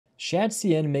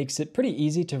Shadcn makes it pretty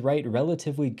easy to write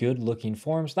relatively good looking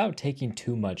forms without taking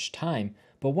too much time,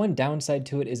 but one downside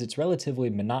to it is it's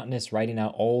relatively monotonous writing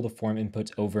out all the form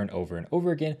inputs over and over and over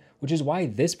again, which is why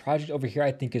this project over here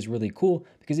I think is really cool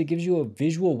because it gives you a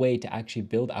visual way to actually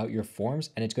build out your forms,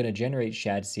 and it's going to generate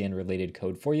Shadcn related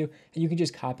code for you, and you can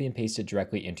just copy and paste it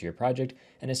directly into your project.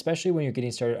 And especially when you're getting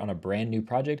started on a brand new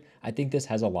project, I think this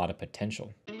has a lot of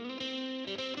potential.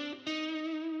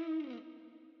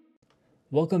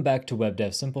 Welcome back to Web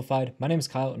Dev Simplified. My name is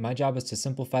Kyle, and my job is to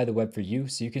simplify the web for you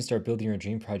so you can start building your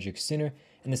dream project sooner.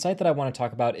 And the site that I want to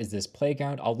talk about is this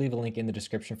playground. I'll leave a link in the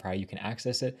description for how you can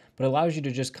access it, but it allows you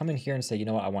to just come in here and say, you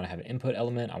know what, I want to have an input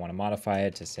element. I want to modify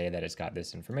it to say that it's got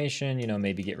this information,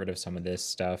 maybe get rid of some of this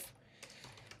stuff.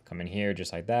 Come in here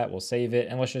just like that, we'll save it,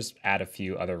 and let's just add a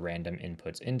few other random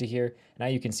inputs into here. Now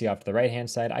you can see off to the right hand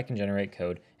side, I can generate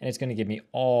code, and it's going to give me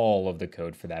all of the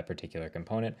code for that particular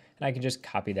component, and I can just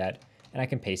copy that and I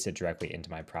can paste it directly into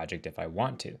my project if I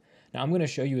want to. Now I'm going to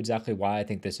show you exactly why I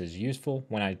think this is useful,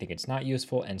 when I think it's not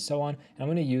useful, and so on. And I'm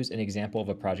going to use an example of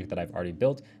a project that I've already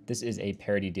built. This is a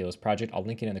parody deals project. I'll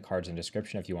link it in the cards and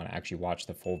description if you want to actually watch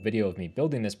the full video of me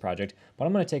building this project. But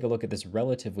I'm going to take a look at this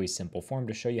relatively simple form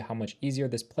to show you how much easier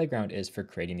this playground is for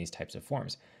creating these types of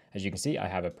forms. As you can see, I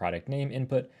have a product name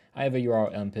input, I have a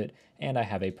URL input, and I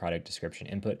have a product description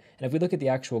input. And if we look at the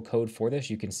actual code for this,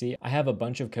 you can see I have a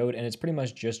bunch of code, and it's pretty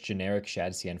much just generic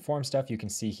Shadcn form stuff. You can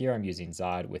see here I'm using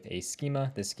Zod with a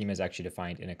schema. This schema is actually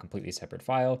defined in a completely separate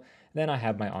file. Then I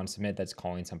have my onSubmit that's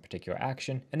calling some particular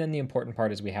action. And then the important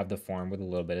part is we have the form with a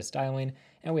little bit of styling,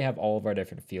 and we have all of our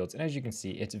different fields. And as you can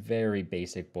see, it's very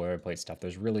basic boilerplate stuff.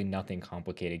 There's really nothing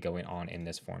complicated going on in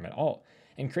this form at all.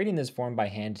 And creating this form by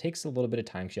hand takes a little bit of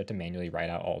time because you have to manually write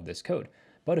out all of this code.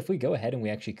 But if we go ahead and we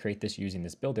actually create this using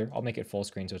this builder, I'll make it full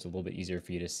screen so it's a little bit easier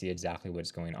for you to see exactly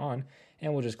what's going on.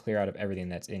 And we'll just clear out of everything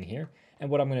that's in here. And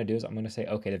what I'm going to do is I'm going to say,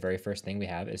 okay, the very first thing we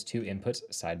have is two inputs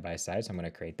side by side. So I'm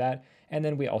going to create that. And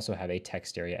then we also have a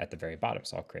text area at the very bottom.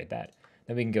 So I'll create that.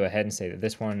 Then we can go ahead and say that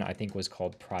this one I think was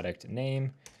called product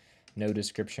name, no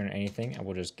description or anything. And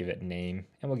we'll just give it name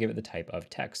and we'll give it the type of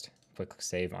text. Click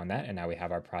save on that, and now we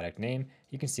have our product name.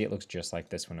 You can see it looks just like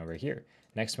this one over here.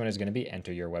 Next one is going to be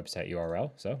enter your website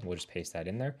URL, so we'll just paste that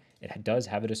in there. It does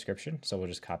have a description, so we'll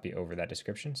just copy over that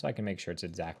description so I can make sure it's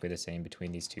exactly the same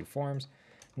between these two forms.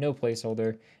 No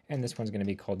placeholder, and this one's going to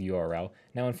be called URL.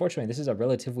 Now unfortunately this is a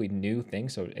relatively new thing,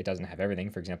 so it doesn't have everything.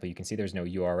 For example, you can see there's no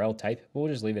URL type, but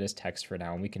we'll just leave it as text for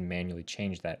now, and we can manually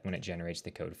change that when it generates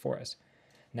the code for us.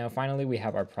 Now finally we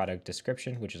have our product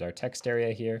description, which is our text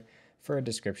area here. For a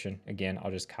description, again, I'll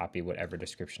just copy whatever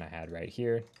description I had right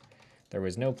here. There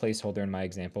was no placeholder in my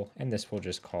example, and this we'll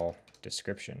just call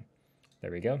description.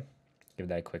 There we go. Give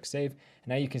that a quick save. And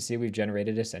now you can see we've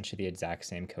generated essentially the exact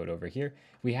same code over here.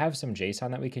 We have some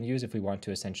JSON that we can use if we want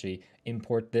to essentially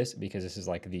import this, because this is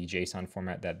like the JSON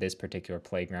format that this particular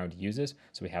playground uses.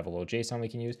 So we have a little JSON we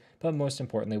can use, but most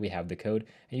importantly, we have the code,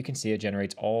 and you can see it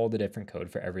generates all the different code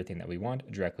for everything that we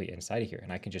want directly inside of here.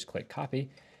 And I can just click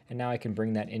copy. And now I can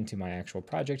bring that into my actual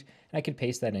project, and I can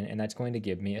paste that in, and that's going to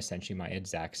give me essentially my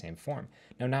exact same form.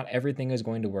 Now, not everything is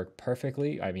going to work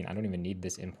perfectly. I mean, I don't even need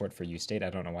this import for useState. I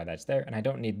don't know why that's there. And I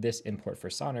don't need this import for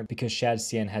Sonner because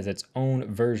Shadcn has its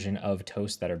own version of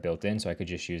toast that are built in, so I could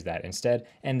just use that instead.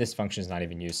 And this function is not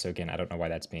even used, so again, I don't know why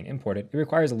that's being imported. It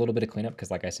requires a little bit of cleanup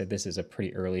because, like I said, this is a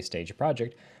pretty early stage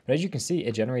project. But as you can see,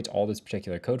 it generates all this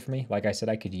particular code for me. Like I said,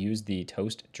 I could use the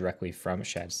toast directly from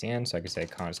Shadcn, so I could say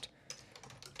const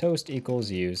toast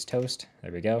equals use toast.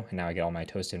 There we go. And now I get all my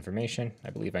toast information. I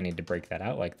believe I need to break that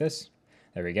out like this.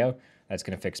 There we go. That's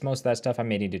going to fix most of that stuff. I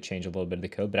may need to change a little bit of the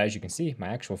code, but as you can see, my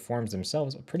actual forms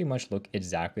themselves pretty much look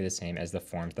exactly the same as the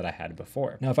forms that I had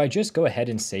before. Now, if I just go ahead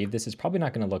and save this, it's probably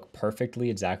not going to look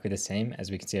perfectly exactly the same. As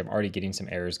we can see, I'm already getting some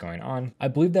errors going on. I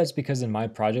believe that's because in my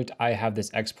project, I have this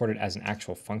exported as an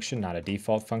actual function, not a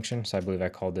default function. So I believe I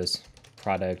called this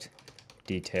product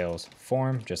details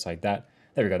form, just like that.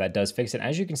 There we go, that does fix it.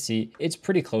 As you can see, it's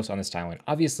pretty close on the styling.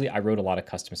 Obviously, I wrote a lot of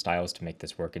custom styles to make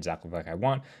this work exactly like I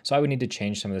want. So I would need to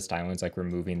change some of the stylings, like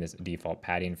removing this default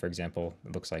padding, for example.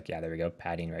 It looks like, yeah, there we go,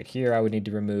 padding right here I would need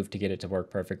to remove to get it to work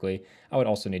perfectly. I would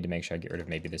also need to make sure I get rid of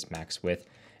maybe this max width.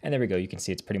 And there we go, you can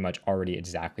see it's pretty much already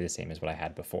exactly the same as what I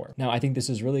had before. Now, I think this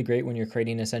is really great when you're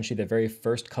creating essentially the very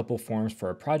first couple forms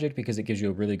for a project because it gives you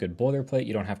a really good boilerplate.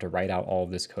 You don't have to write out all of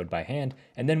this code by hand.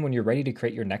 And then when you're ready to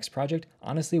create your next project,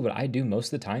 honestly, what I do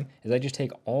most of the time is I just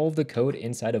take all of the code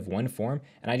inside of one form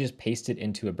and I just paste it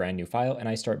into a brand new file and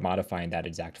I start modifying that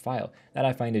exact file. That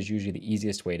I find is usually the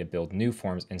easiest way to build new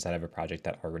forms inside of a project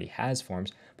that already has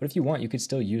forms. But if you want, you could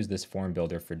still use this form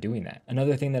builder for doing that.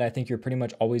 Another thing that I think you're pretty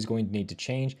much always going to need to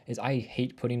change change is I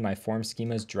hate putting my form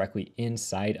schemas directly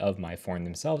inside of my form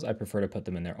themselves. I prefer to put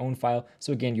them in their own file.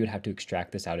 So again, you would have to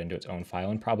extract this out into its own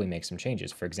file and probably make some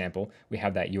changes. For example, we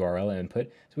have that URL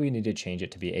input, so we need to change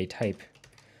it to be a type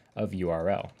of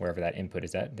URL, wherever that input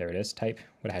is at. There it is, type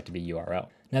would have to be URL.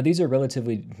 Now, these are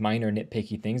relatively minor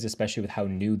nitpicky things, especially with how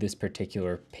new this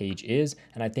particular page is.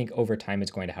 And I think over time, it's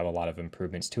going to have a lot of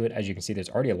improvements to it. As you can see, there's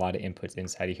already a lot of inputs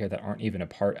inside of here that aren't even a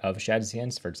part of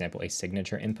Shadcn. For example, a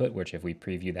signature input, which if we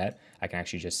preview that, I can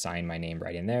actually just sign my name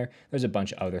right in there. There's a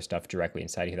bunch of other stuff directly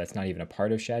inside of here that's not even a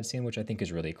part of Shadcn, which I think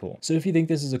is really cool. So if you think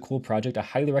this is a cool project, I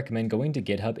highly recommend going to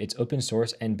GitHub. It's open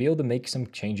source and be able to make some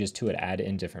changes to it, add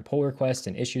in different pull requests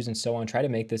and issues and so on. Try to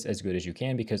make this as good as you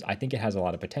can because I think it has a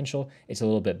lot of potential. It's a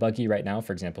little bit buggy right now,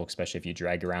 for example, especially if you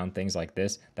drag around things like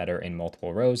this that are in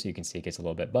multiple rows, you can see it gets a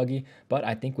little bit buggy, but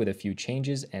I think with a few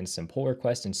changes and some pull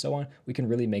requests and so on, we can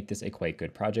really make this a quite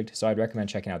good project. So I'd recommend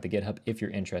checking out the GitHub if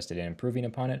you're interested in improving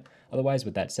upon it. Otherwise,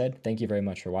 with that said, thank you very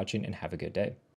much for watching and have a good day.